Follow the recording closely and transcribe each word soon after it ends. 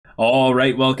All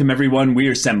right, welcome everyone.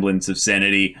 We're Semblance of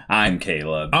Sanity. I'm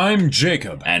Caleb. I'm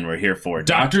Jacob. And we're here for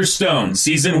Dr. Stone,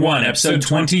 Season 1, Episode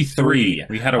 23.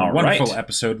 We had a wonderful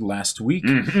episode last week.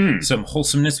 Some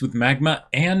wholesomeness with Magma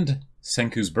and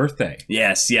Senku's birthday.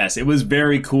 Yes, yes. It was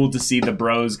very cool to see the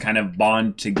bros kind of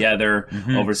bond together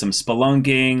over some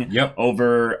spelunking. Yep.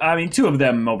 Over, I mean, two of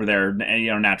them over their,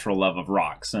 natural love of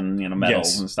rocks and,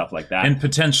 metals and stuff like that. And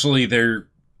potentially they're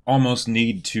almost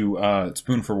need to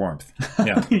spoon for warmth.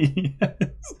 Yeah.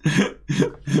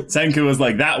 Senku was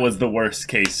like, that was the worst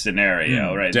case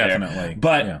scenario right definitely. There.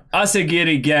 But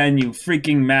Asagiri, again, you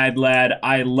freaking mad lad.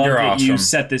 I love that awesome. You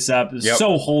set this up. It's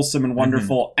so wholesome and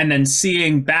wonderful. And then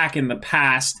seeing back in the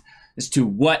past as to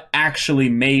what actually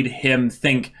made him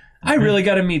think, I really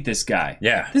got to meet this guy.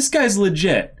 Yeah. This guy's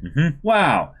legit.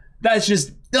 Wow. That's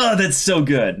just, that's so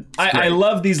good. I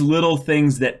love these little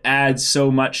things that add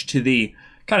so much to the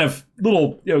kind of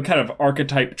little, kind of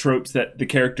archetype tropes that the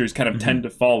characters kind of tend to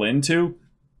fall into.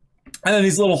 And then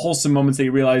these little wholesome moments that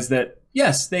you realize that,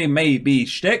 yes, they may be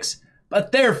shticks,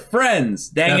 but they're friends.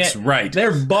 Dang it. That's right.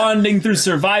 They're bonding through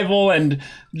survival and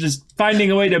just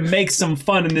finding a way to make some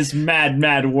fun in this mad,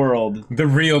 mad world. The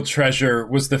real treasure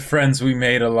was the friends we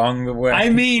made along the way. I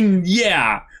mean,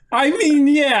 yeah.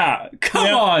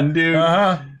 Come on, dude.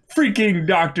 Freaking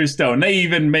Dr. Stone. They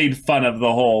even made fun of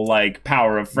the whole,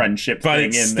 power of friendship thing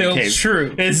in the cave. But it's still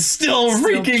true. It's still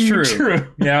freaking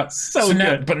true. Yeah. so good.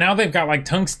 Now, but now they've got,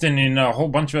 tungsten and a whole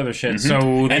bunch of other shit.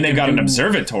 And they've got an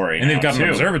observatory. And they've got an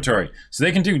observatory. So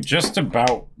they can do just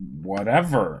about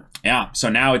whatever. Yeah. So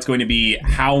now it's going to be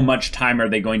how much time are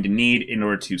they going to need in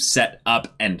order to set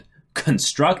up and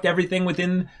construct everything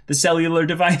within the cellular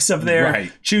device of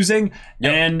their choosing.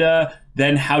 Yep. And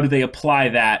then how do they apply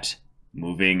that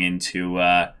moving into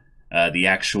the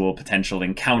actual potential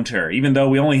encounter. Even though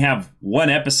we only have one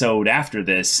episode after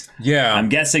this, I'm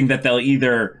guessing that they'll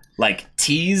either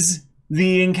tease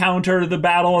the encounter, the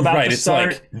battle about to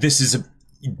start. It's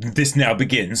this now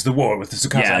begins the war with the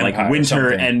Tsukasa Empire,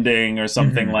 winter ending or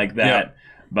something like that. Yep.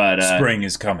 But spring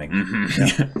is coming.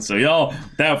 So y'all,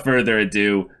 without further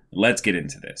ado, let's get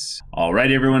into this.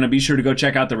 Alright everyone, and be sure to go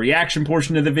check out the reaction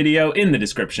portion of the video in the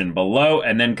description below,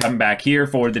 and then come back here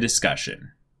for the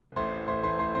discussion.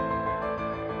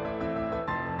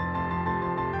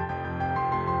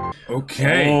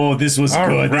 Okay. Oh, this was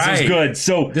good. This was good.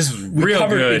 So this was real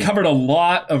good. We covered a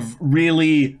lot of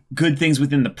really good things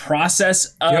within the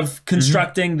process of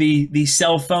constructing the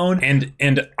cell phone.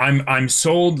 And I'm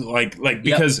sold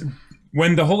because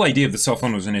when the whole idea of the cell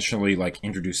phone was initially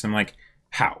introduced, I'm like,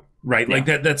 how? Right?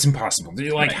 That's impossible.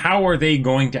 How are they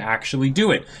going to actually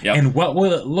do it? And what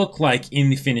will it look like in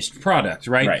the finished product,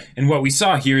 right? And what we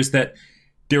saw here is that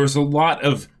there was a lot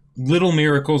of little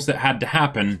miracles that had to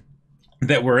happen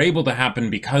that were able to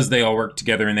happen because they all work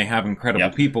together and they have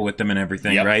incredible people with them and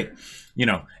everything, right?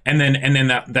 And then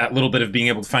that little bit of being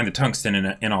able to find the tungsten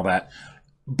and all that.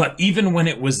 But even when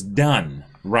it was done,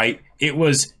 right, it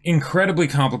was incredibly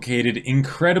complicated,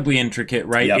 incredibly intricate,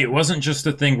 right? It wasn't just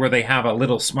a thing where they have a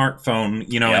little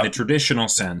smartphone, in a traditional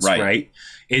sense, right?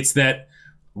 It's that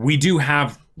we do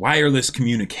have wireless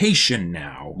communication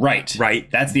now. Right.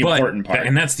 That's the important part.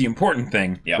 And that's the important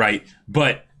thing, right?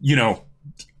 But,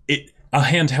 a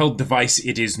handheld device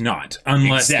it is not,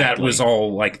 unless that was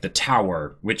all the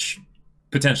tower, which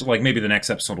potentially maybe the next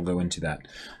episode will go into that.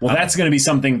 Well, that's going to be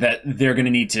something that they're going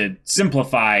to need to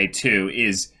simplify too,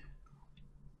 is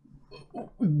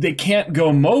they can't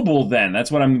go mobile then.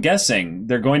 That's what I'm guessing.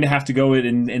 They're going to have to go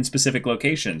in specific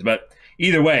locations. But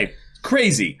either way,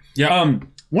 crazy.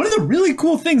 One of the really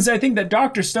cool things I think that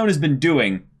Dr. Stone has been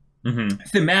doing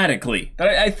thematically that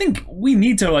I think we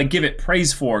need to give it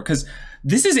praise for, because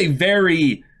this is a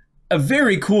very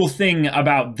cool thing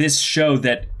about this show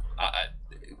that,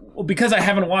 because I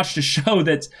haven't watched a show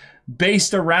that's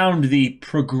based around the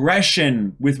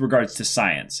progression with regards to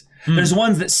science. There's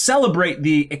ones that celebrate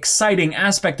the exciting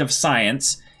aspect of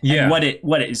science and what it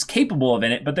is capable of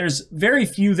in it, but there's very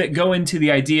few that go into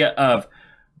the idea of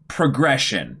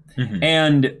progression.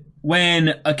 And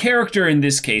when a character, in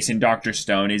this case in Dr.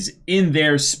 Stone, is in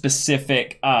their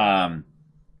specific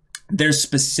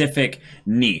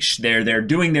niche. They're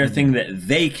doing their thing that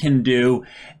they can do,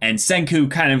 and Senku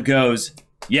kind of goes,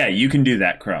 yeah, you can do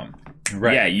that, Chrome.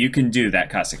 Yeah, you can do that,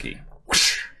 Kaseki.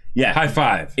 Yeah. High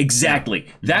five. Exactly.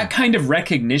 That kind of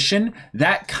recognition,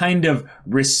 that kind of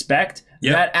respect,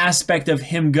 that aspect of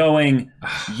him going,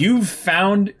 you've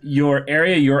found your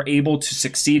area you're able to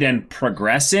succeed and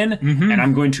progress in, and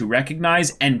I'm going to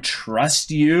recognize and trust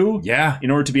you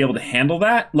in order to be able to handle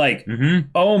that.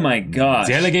 Oh my gosh.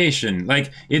 Delegation.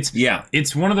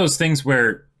 It's one of those things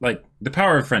where like the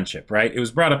power of friendship, right? It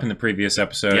was brought up in the previous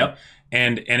episode. Yep.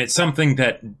 And it's something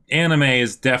that anime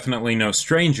is definitely no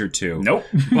stranger to. Nope.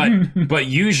 but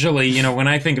usually, you know, when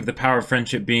I think of the power of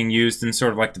friendship being used in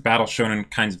sort of like the battle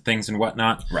shonen kinds of things and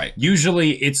whatnot, right?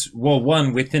 Usually it's, well,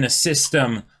 one, within a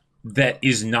system that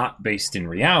is not based in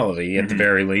reality, at the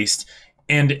very least.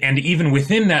 And even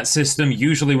within that system,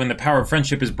 usually when the power of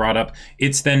friendship is brought up,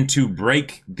 it's then to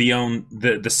break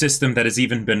the system that has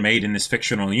even been made in this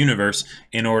fictional universe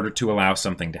in order to allow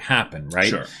something to happen, right?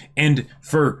 Sure. And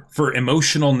for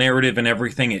emotional narrative and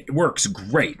everything, it works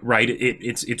great, right?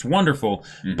 It's wonderful,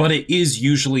 but it is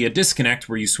usually a disconnect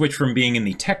where you switch from being in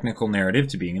the technical narrative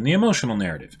to being in the emotional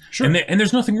narrative. Sure. And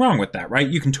there's nothing wrong with that, right?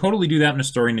 You can totally do that in a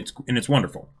story, and it's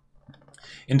wonderful.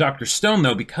 In Dr. Stone,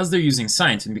 though, because they're using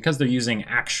science and because they're using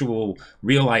actual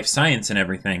real-life science and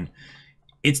everything,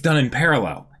 it's done in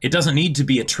parallel. It doesn't need to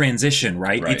be a transition,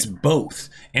 right? It's both.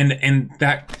 And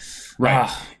that... Right.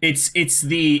 It's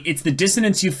the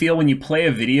dissonance you feel when you play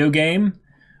a video game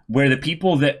where the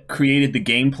people that created the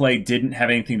gameplay didn't have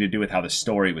anything to do with how the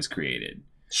story was created.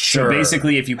 Sure. So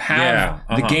basically, if you have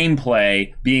the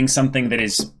gameplay being something that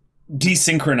is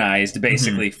desynchronized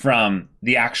basically from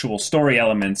the actual story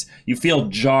elements, you feel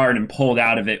jarred and pulled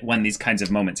out of it when these kinds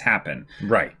of moments happen.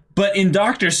 Right. But in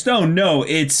Dr. Stone, no,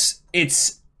 it's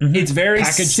very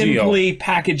simply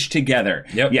packaged together.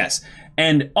 Yep. Yes.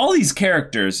 And all these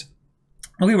characters,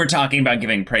 we were talking about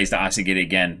giving praise to Asagiri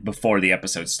again before the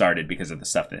episode started because of the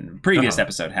stuff that in the previous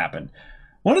episode happened.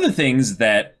 One of the things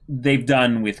that they've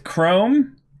done with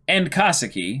Chrome and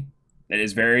Kaseki that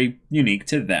is very unique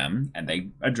to them, and they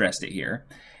addressed it here,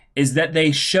 is that they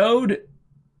showed,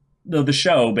 though the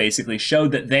show basically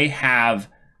showed that they have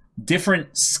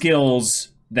different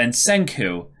skills than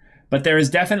Senku, but there is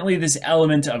definitely this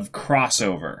element of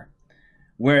crossover,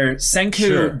 where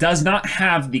Senku does not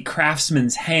have the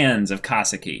craftsman's hands of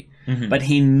Kaseki, but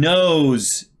he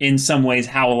knows in some ways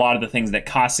how a lot of the things that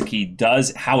Kaseki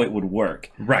does, how it would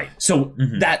work. Right. So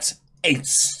that's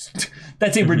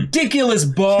a ridiculous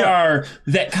bar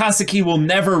that Kaseki will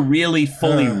never really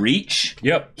fully reach.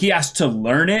 Yep. He has to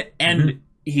learn it, and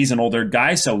he's an older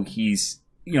guy, so he's,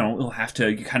 you know, he'll have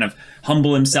to kind of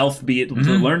humble himself, be able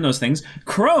to learn those things.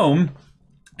 Chrome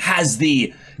has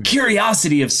the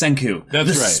curiosity of Senku,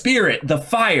 the spirit, the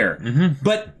fire,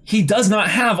 but he does not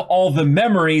have all the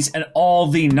memories and all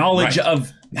the knowledge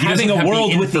of having a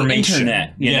world with the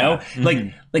internet, you know?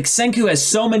 Like Senku has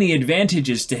so many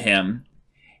advantages to him,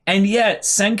 and yet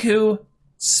Senku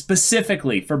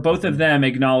specifically for both of them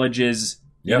acknowledges,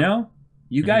 you know,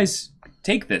 you guys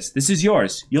take this. This is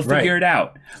yours. You'll figure it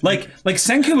out. Like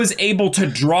Senku is able to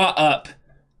draw up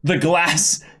the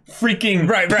glass freaking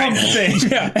pump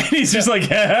thing. And he's just like,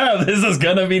 yeah, this is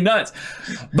gonna be nuts.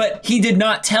 But he did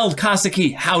not tell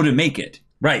Kaseki how to make it.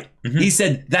 Right. He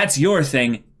said, that's your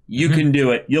thing. You can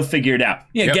do it. You'll figure it out.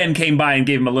 He again came by and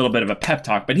gave him a little bit of a pep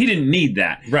talk, but he didn't need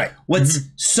that. Right. What's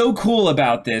so cool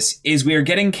about this is we are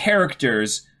getting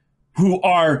characters who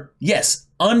are, yes,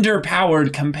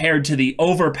 underpowered compared to the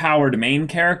overpowered main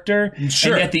character.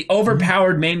 Sure. And yet the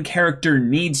overpowered main character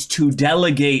needs to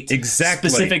delegate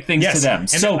specific things to them. And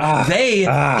so they,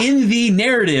 in the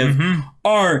narrative,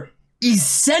 are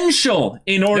essential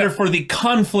in order for the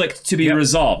conflict to be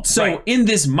resolved. So in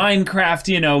this Minecraft,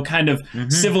 you know, kind of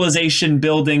civilization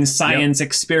building, science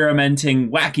experimenting,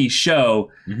 wacky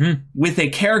show, with a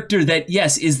character that,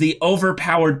 yes, is the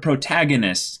overpowered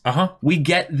protagonist, we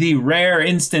get the rare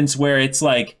instance where it's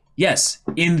like, yes,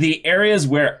 in the areas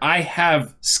where I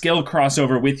have skill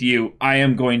crossover with you, I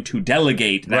am going to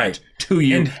delegate that to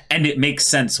you, and it makes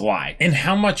sense why. And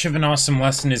how much of an awesome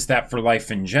lesson is that for life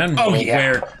in general?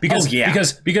 Because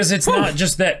it's not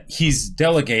just that he's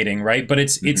delegating, right? But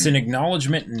it's an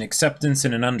acknowledgement, an acceptance,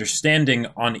 and an understanding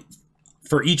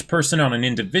for each person on an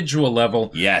individual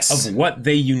level of what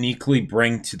they uniquely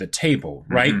bring to the table,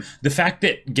 right? The fact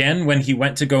that, again, when he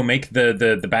went to go make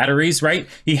the batteries, right,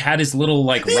 he had his little,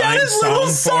 like, rhyme song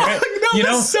for it. You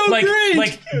know, so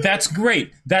like that's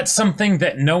great. That's something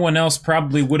that no one else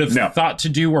probably would have thought to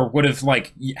do or would have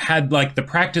like had like the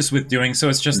practice with doing. So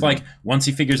it's just like once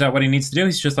he figures out what he needs to do,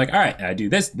 he's just like, all right, I do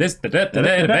this. There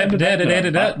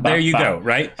you go,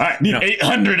 right? All right, need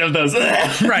 800 of those.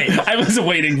 Right. I was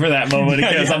waiting for that moment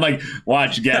because I'm like,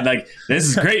 watch again, like this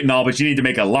is great and all, but you need to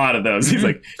make a lot of those. He's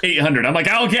like 800. I'm like,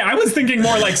 okay, I was thinking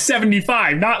more like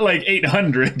 75, not like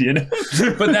 800. You know,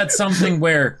 but that's something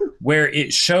where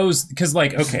it shows. because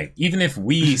like, okay, even if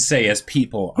we say as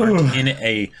people aren't in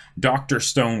a Dr.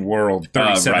 Stone world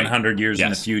 3,700 years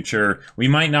in the future, we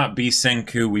might not be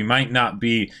Senku, we might not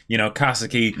be, you know,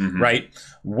 Kaseki, right?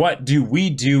 What do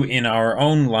we do in our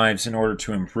own lives in order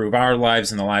to improve our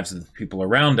lives and the lives of the people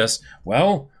around us?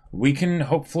 Well, we can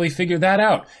hopefully figure that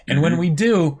out. And when we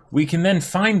do, we can then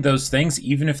find those things,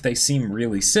 even if they seem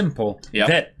really simple,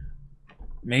 that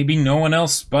maybe no one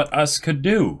else but us could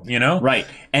do, you know? Right.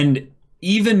 And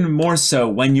even more so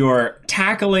when you're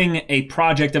tackling a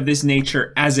project of this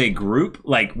nature as a group,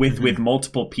 like with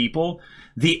multiple people,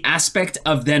 the aspect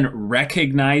of then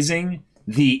recognizing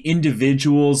the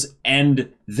individuals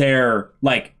and their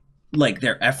like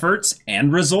their efforts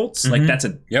and results, like that's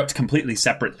a completely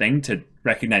separate thing to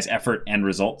recognize effort and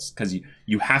results, because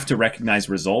you have to recognize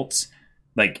results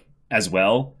like as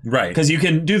well, right? Because you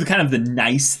can do the kind of the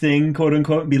nice thing, quote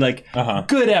unquote, and be like,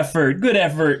 good effort,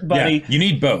 buddy. Yeah, you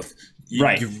need both,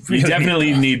 right? You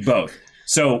definitely need both.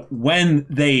 So when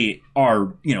they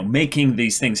are, you know, making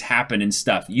these things happen and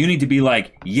stuff, you need to be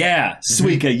like, yeah,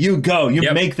 Suika, you go,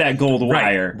 you make that gold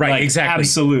wire. Right, like, exactly.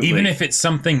 Absolutely. Even if it's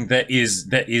something that is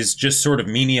just sort of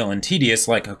menial and tedious,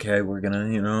 like, okay, we're gonna,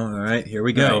 you know, all right, here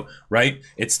we go, right?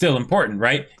 It's still important,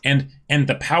 right? And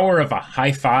the power of a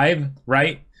high five,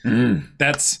 right?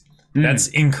 That's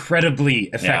incredibly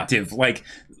effective. Like,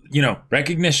 you know,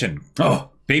 recognition.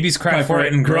 Babies cry for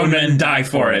it and grown men die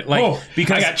for it. Like,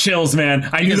 because I got chills, man.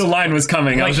 I knew the line was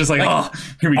coming. Like, I was just like, oh,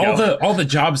 here we go. All the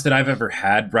jobs that I've ever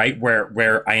had, right,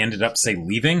 where I ended up, say,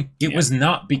 leaving, it was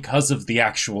not because of the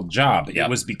actual job. It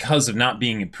was because of not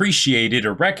being appreciated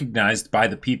or recognized by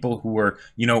the people who were,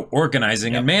 you know,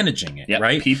 organizing and managing it,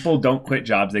 right? People don't quit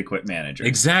jobs, they quit managers.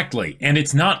 Exactly. And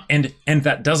it's not, and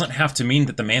that doesn't have to mean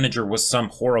that the manager was some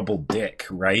horrible dick,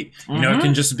 right? You know, it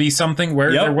can just be something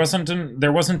where there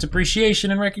wasn't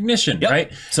appreciation and recognition,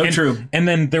 right? So true. And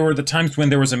then there were the times when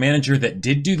there was a manager that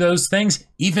did do those things,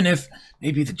 even if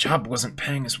maybe the job wasn't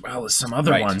paying as well as some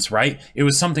other ones, right? It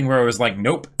was something where I was like,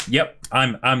 nope,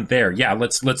 I'm there. Yeah,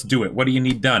 let's do it. What do you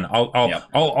need done?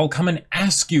 I'll come and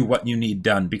ask you what you need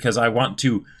done, because I want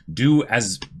to do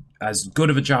as good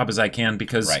of a job as I can,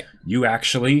 because you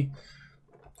actually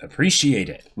appreciate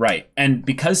it. Right. And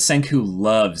because Senku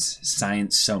loves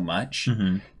science so much,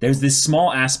 there's this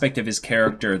small aspect of his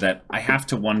character that I have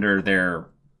to wonder they're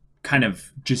kind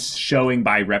of just showing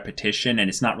by repetition, and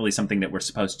it's not really something that we're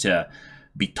supposed to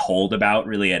be told about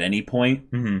really at any point,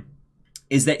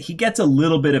 is that he gets a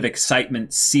little bit of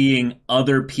excitement seeing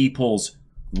other people's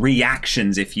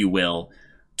reactions, if you will,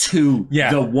 to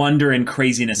the wonder and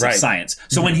craziness of science.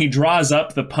 So when he draws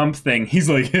up the pump thing, he's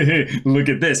like, hey, look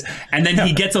at this. And then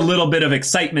he gets a little bit of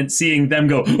excitement seeing them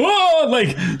go, oh,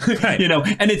 like, you know,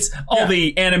 and it's all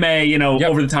the anime, you know,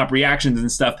 over the top reactions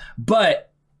and stuff.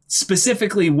 But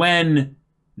specifically when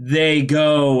they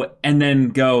go and then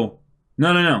go,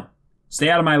 no,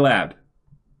 stay out of my lab.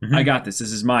 I got this.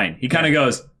 This is mine. He kind of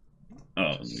goes,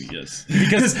 oh, yes.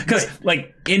 Because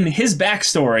like in his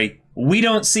backstory, we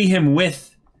don't see him with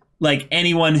like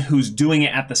anyone who's doing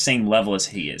it at the same level as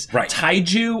he is. Right.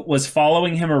 Taiju was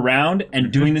following him around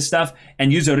and doing this stuff,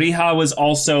 and Yuzuriha was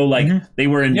also like they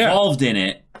were involved in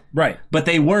it. Right. But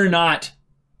they were not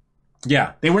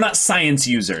they were not science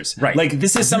users. Right. Like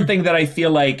this is something that I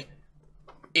feel like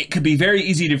it could be very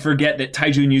easy to forget that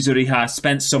Taiju and Yuzuriha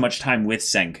spent so much time with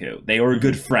Senku. They were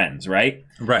good friends, right?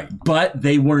 Right. But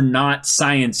they were not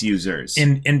science users.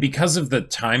 And because of the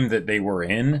time that they were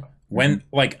in, when,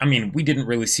 like, I mean, we didn't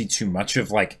really see too much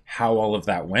of, like, how all of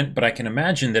that went, but I can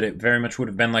imagine that it very much would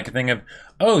have been like a thing of,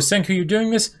 oh, Senku, you're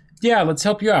doing this? Yeah, let's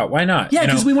help you out. Why not? Yeah,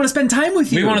 because we want to spend time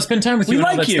with you. We want to spend time with you. We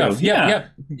like you. Stuff. Yeah.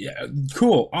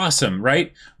 Cool. Awesome.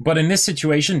 Right? But in this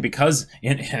situation, because,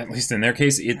 at least in their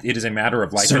case, it is a matter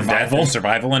of life and death and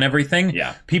survival and everything.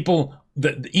 Yeah. People,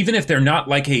 even if they're not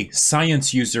like a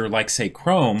science user like, say,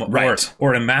 Chrome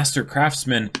or a master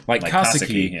craftsman like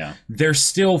Kaseki, they're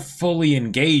still fully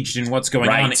engaged in what's going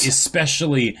on,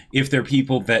 especially if they're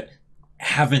people that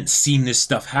haven't seen this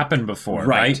stuff happen before,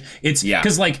 right? It's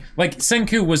because like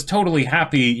Senku was totally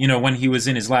happy, you know, when he was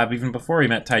in his lab, even before he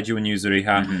met Taiju and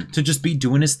Yuzuriha, to just be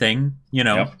doing his thing, you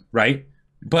know, right?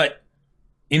 But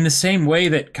in the same way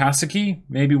that Kaseki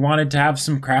maybe wanted to have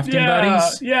some crafting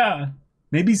buddies. Yeah.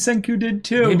 Maybe Senku did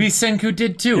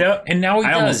too. Yep. And now he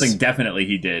does. I almost think definitely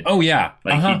he did. Oh yeah.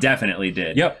 Like he definitely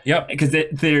did. Yep. Because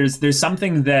there's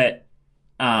something that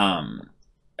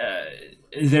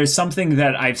there's something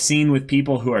that I've seen with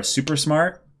people who are super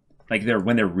smart, like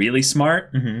when they're really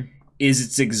smart, is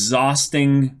it's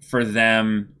exhausting for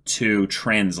them to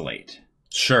translate.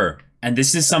 Sure. And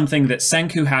this is something that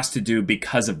Senku has to do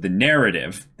because of the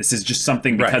narrative. This is just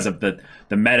something because of the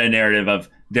meta narrative of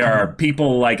There are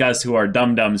people like us who are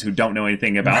dum-dums who don't know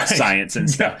anything about science and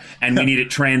stuff, and we need it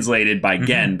translated by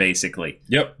Gen, basically.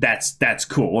 Yep. That's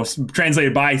cool. Well,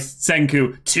 translated by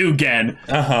Senku to Gen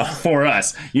for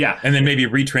us. Yeah. And then maybe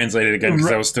retranslated again because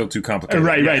that was still too complicated.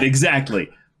 Right, exactly.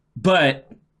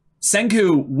 But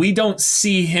Senku, we don't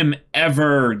see him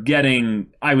ever getting,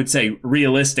 I would say,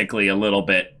 realistically a little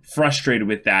bit frustrated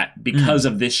with that because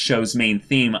of this show's main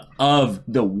theme of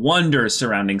the wonder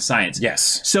surrounding science.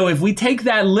 Yes. So if we take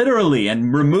that literally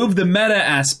and remove the meta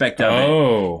aspect of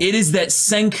it, it is that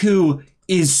Senku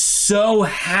is so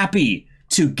happy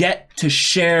to get to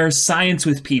share science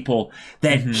with people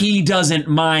that he doesn't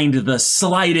mind the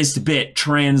slightest bit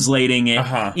translating it,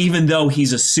 even though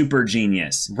he's a super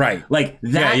genius. Right. Like,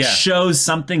 that shows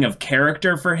something of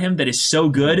character for him that is so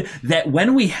good that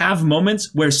when we have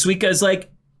moments where Suika is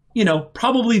like, you know,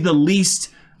 probably the least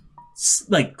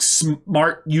like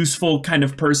smart, useful kind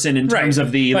of person in terms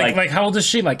of the like how old is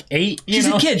she? Like 8? She's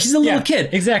a kid. She's a little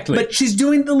kid. Exactly. But she's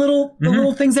doing the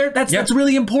little things there. That's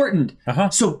really important.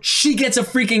 So she gets a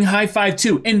freaking high five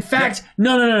too. In fact,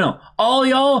 no. All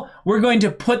y'all, we're going to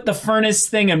put the furnace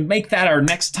thing and make that our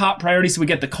next top priority so we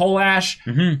get the coal ash.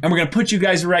 And we're going to put you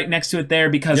guys right next to it there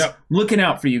because looking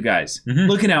out for you guys.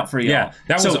 Looking out for y'all. Yeah,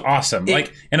 that was awesome.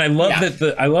 And I love that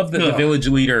the village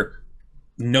leader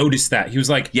noticed that. He was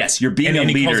like, yes, you're being a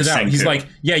leader. He's like,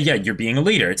 yeah, you're being a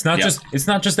leader. It's not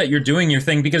just that you're doing your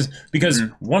thing because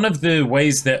one of the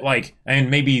ways that like, and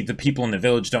maybe the people in the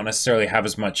village don't necessarily have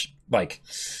as much like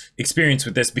experience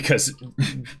with this because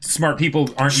smart people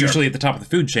aren't usually at the top of the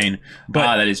food chain.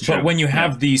 But that is true. But when you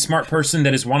have the smart person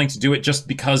that is wanting to do it just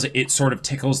because it sort of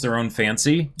tickles their own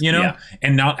fancy, you know,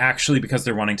 and not actually because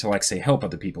they're wanting to like say help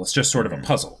other people. It's just sort of a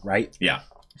puzzle, right? Yeah.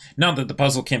 Not that the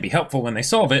puzzle can't be helpful when they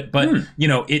solve it, but you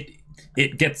know, it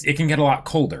can get a lot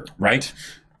colder, right?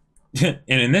 And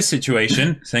in this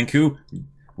situation, Senku,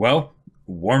 well,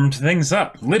 warmed things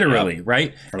up, literally,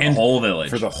 right? For the whole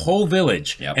village. For the whole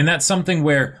village. And that's something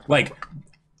where, like,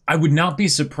 I would not be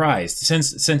surprised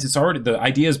since it's already, the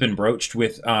idea has been broached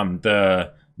with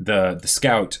the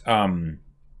scout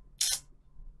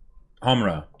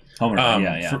Homura.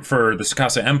 For the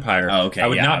Tsukasa Empire. I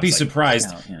would not be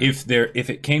surprised if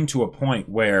it came to a point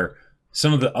where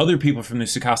some of the other people from the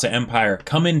Tsukasa Empire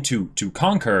come in to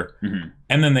conquer,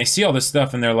 and then they see all this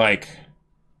stuff and they're like,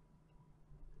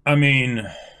 I mean,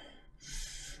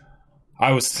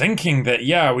 I was thinking that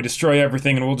we destroy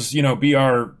everything and we'll just be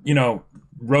our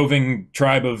roving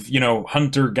tribe of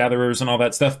hunter gatherers and all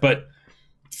that stuff, but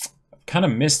I've kind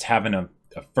of missed having a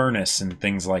furnace and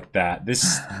things like that.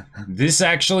 This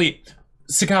actually,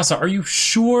 Tsukasa, are you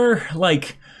sure?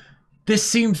 Like, this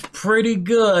seems pretty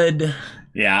good.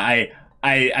 Yeah, I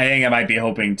think I might be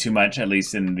hoping too much, at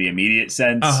least in the immediate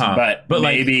sense. But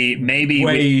maybe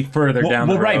way further down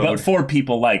the road. Right, but for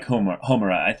people like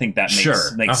Homura, I think that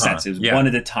makes sense. It was one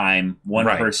at a time, one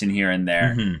person here and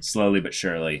there, slowly but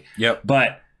surely.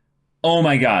 But oh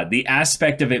my God, the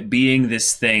aspect of it being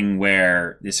this thing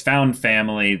where this found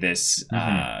family, this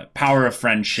power of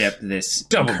friendship, this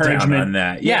double encouragement. Down on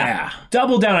that. Yeah.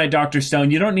 Double down on it, Dr.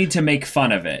 Stone. You don't need to make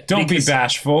fun of it. Don't be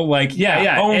bashful. Like,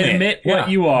 admit what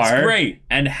you are. It's great.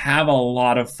 And have a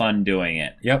lot of fun doing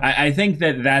it. I think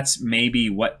that's maybe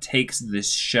what takes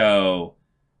this show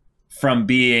from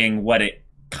being what it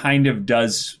kind of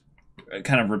does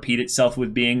kind of repeat itself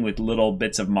with being, with little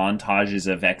bits of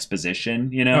montages of exposition,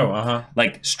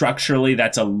 like structurally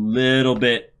that's a little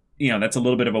bit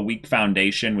of a weak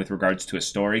foundation with regards to a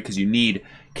story because you need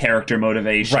character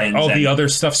motivation, all the other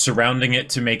stuff surrounding it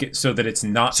to make it so that it's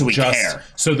not so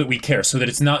that we care, so that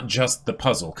it's not just the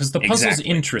puzzle, because the puzzle's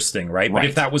interesting, right? But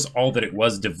if that was all that it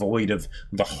was, devoid of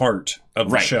the heart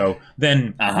of the show,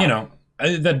 then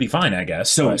that'd be fine, I guess.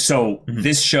 So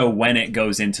this show, when it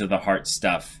goes into the heart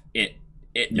stuff,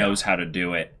 it knows how to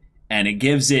do it, and it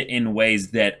gives it in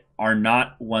ways that are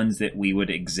not ones that we would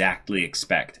exactly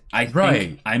expect. I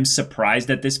think I'm surprised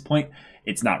at this point.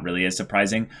 It's not really as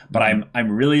surprising, but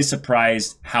I'm really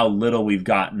surprised how little we've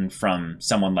gotten from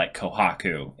someone like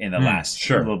Kohaku in the last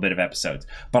little bit of episodes.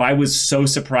 But I was so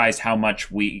surprised how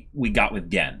much we got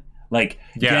with Gen. Like,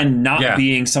 Gen not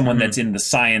being someone that's in the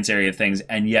science area of things,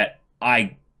 and yet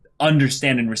I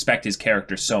understand and respect his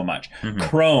character so much.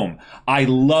 Chrome, I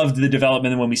loved the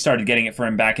development when we started getting it for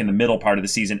him back in the middle part of the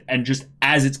season, and just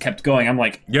as it's kept going, I'm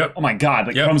like, oh my God,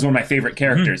 like Chrome's one of my favorite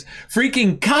characters.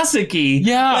 Freaking Kaseki,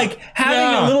 like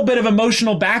having a little bit of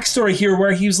emotional backstory here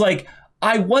where he was like,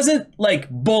 I wasn't like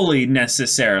bullied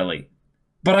necessarily,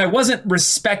 but I wasn't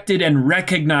respected and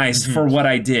recognized for what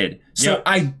I did. So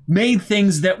I made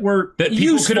things that were useful,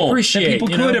 people could appreciate. That people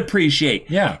could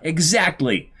appreciate. Yeah,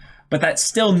 exactly. but that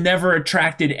still never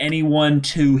attracted anyone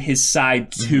to his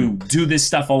side to do this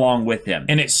stuff along with him.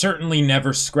 And it certainly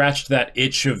never scratched that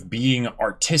itch of being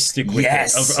artistic with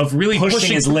it, of really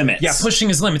pushing his limits. Yeah, pushing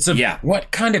his limits of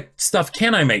what kind of stuff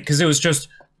can I make? Because it was just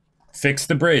fix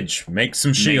the bridge, make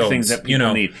some shields, things that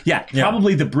people need. Yeah,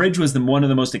 probably the bridge was one of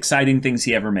the most exciting things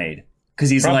he ever made. Because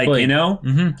he's like, you know,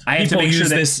 I have to make sure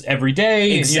that this every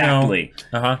day. Exactly.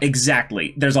 You know?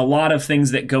 Exactly. There's a lot of things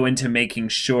that go into making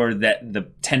sure that the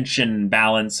tension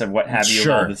balance of what have you, of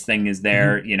all this thing is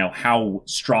there. You know, how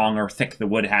strong or thick the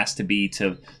wood has to be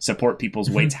to support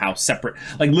people's weights, how separate,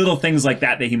 like little things like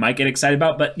that he might get excited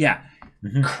about. But yeah,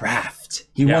 craft.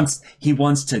 He wants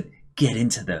to get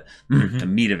into the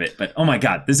meat of it. But oh my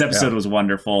god, this episode was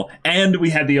wonderful. And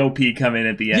we had the OP come in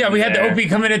at the end. Yeah, we had the OP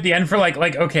come in at the end for like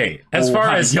okay, as far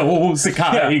as yo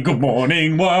Sakai, good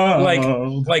morning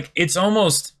world. Like it's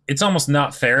almost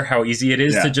not fair how easy it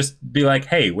is to just be like,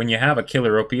 hey, when you have a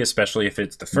killer OP, especially if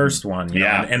it's the first one, you know,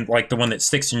 and like the one that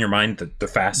sticks in your mind the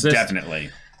fastest. Definitely.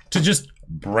 To just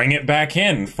bring it back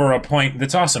in for a point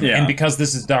that's awesome. And because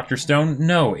this is Dr. Stone,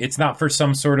 no, it's not for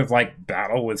some sort of like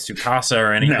battle with Tsukasa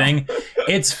or anything. No.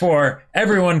 It's for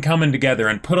everyone coming together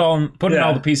and putting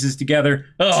all the pieces together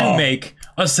to make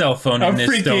a cell phone in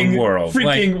this stone world.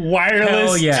 Freaking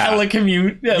wireless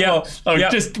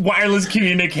just wireless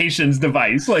communications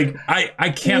device. Like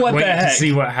I can't wait to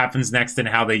see what happens next and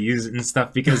how they use it and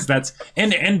stuff, because that's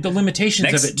and the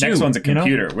limitations of it too. Next one's a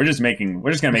computer. You know? We're just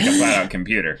gonna make a flat out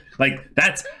computer. Like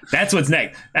that's what's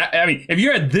next. I mean, if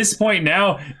you're at this point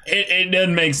now, it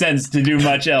doesn't make sense to do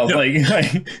much else. Like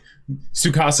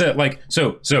Tsukasa, like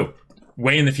so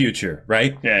way in the future,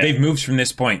 right? Yeah. They've moved from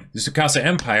this point. The Tsukasa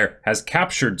Empire has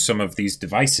captured some of these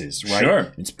devices, right?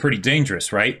 Sure. It's pretty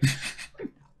dangerous, right?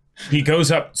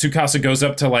 Tsukasa goes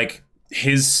up to like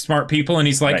his smart people and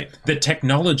he's like, the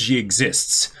technology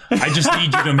exists. I just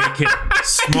need you to make it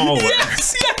smaller.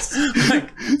 Yes.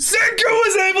 Like, Senku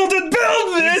was able to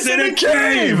build this in a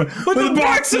cave with a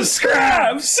box of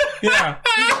scraps.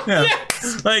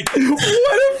 Yes. Like, what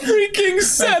a freaking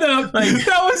setup.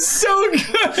 That was so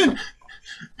good.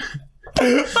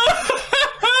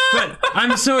 But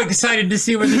I'm so excited to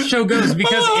see where the show goes,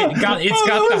 because it's got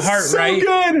the heart so right,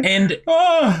 good. And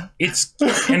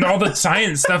and all the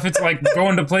science stuff. It's like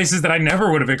going to places that I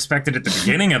never would have expected at the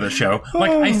beginning of the show.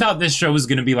 Like I thought this show was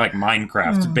going to be like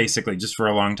Minecraft, basically, just for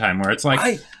a long time, where it's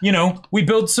like we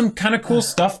build some kind of cool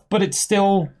stuff, but it's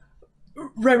still.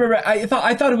 Right. I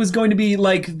thought it was going to be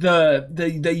like the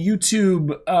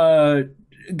YouTube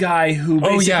guy who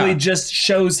basically just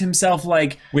shows himself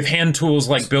like with hand tools,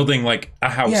 like building like a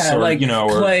house or like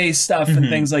or clay stuff and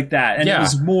things like that. And it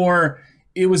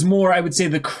was more I would say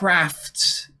the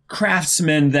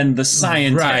craftsman than the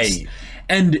scientist. Right.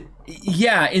 And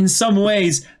in some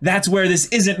ways that's where this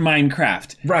isn't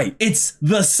Minecraft. Right. It's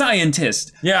the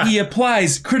scientist. Yeah. He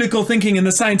applies critical thinking and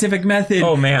the scientific method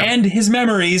and his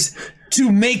memories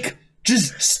to make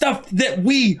just stuff that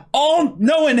we all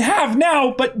know and have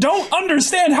now, but don't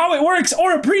understand how it works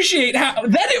or appreciate how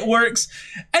that it works.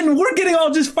 And we're getting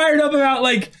all just fired up about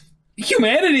like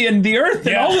humanity and the earth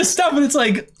and all this stuff. And it's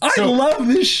like, I love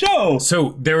this show.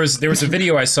 So there was a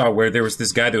video I saw where there was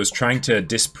this guy that was trying to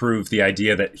disprove the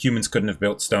idea that humans couldn't have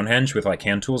built Stonehenge with like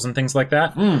hand tools and things like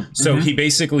that. So he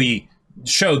basically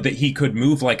showed that he could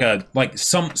move like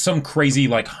some crazy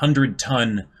like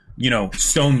 100-ton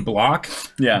stone block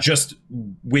just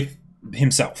with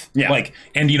himself. Like,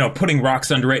 and putting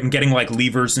rocks under it and getting like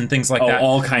levers and things like that.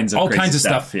 All kinds of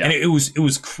stuff. And it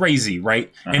was crazy,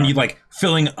 right? And you like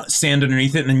filling sand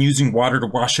underneath it and then using water to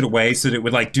wash it away so that it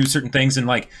would like do certain things. And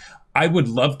like, I would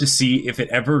love to see if it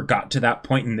ever got to that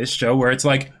point in this show where it's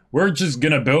like, we're just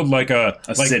gonna build like a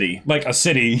city, like a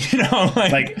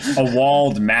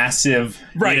walled massive,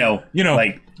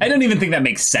 like. I don't even think that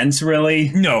makes sense, really.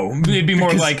 No, it'd be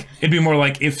more like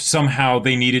if somehow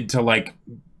they needed to like,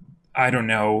 I don't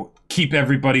know, keep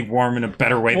everybody warm in a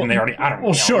better way than they already. I don't know.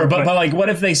 Well, sure, but like, what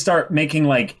if they start making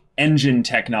like engine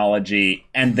technology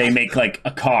and they make like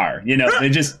a car?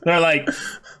 They're like,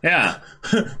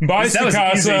 bye,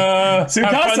 Tsukasa.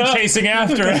 Have fun chasing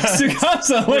after us.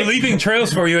 Tsukasa, we're leaving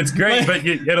trails for you. It's great, but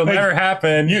it'll never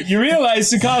happen. You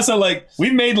realize, Tsukasa, like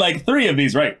we've made like 3 of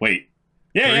these, right? Wait.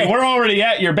 Yeah, we're already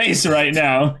at your base right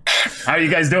now. How are you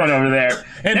guys doing over there?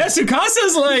 And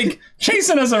Tsukasa's like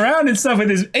chasing us around and stuff with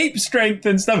his ape strength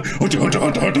and stuff.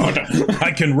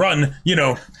 I can run,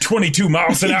 22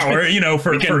 miles an hour,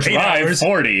 for 8 hours.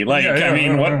 40. Like, I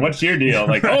mean, what's your deal?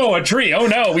 Like, a tree. Oh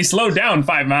no, we slowed down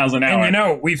 5 miles an hour.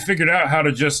 And we figured out how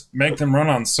to just make them run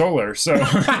on solar. So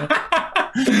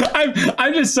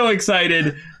I'm just so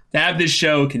excited to have this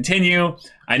show continue.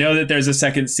 I know that there's a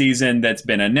second season that's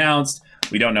been announced.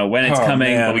 We don't know when it's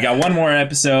coming, but we got one more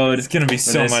episode. It's going to be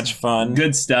so much fun.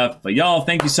 Good stuff. But y'all,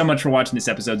 thank you so much for watching this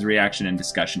episode's reaction and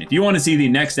discussion. If you want to see the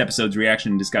next episode's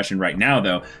reaction and discussion right now,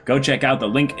 though, go check out the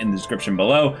link in the description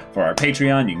below for our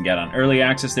Patreon. You can get on early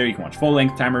access there. You can watch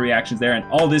full-length timer reactions there. And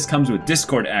all this comes with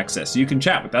Discord access, so you can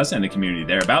chat with us and the community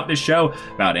there about this show,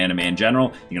 about anime in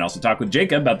general. You can also talk with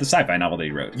Jacob about the sci-fi novel that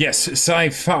he wrote. Yes,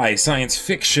 sci-fi, science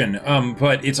fiction,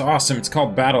 but it's awesome. It's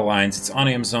called Battle Lines. It's on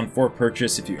Amazon for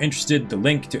purchase. If you're interested, the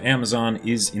link to Amazon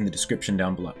is in the description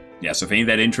down below. Yeah, so if any of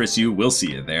that interests you, we'll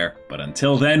see you there. But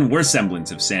until then, we're Semblance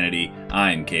of Sanity.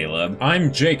 I'm Caleb.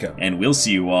 I'm Jacob. And we'll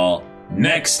see you all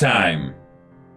next time.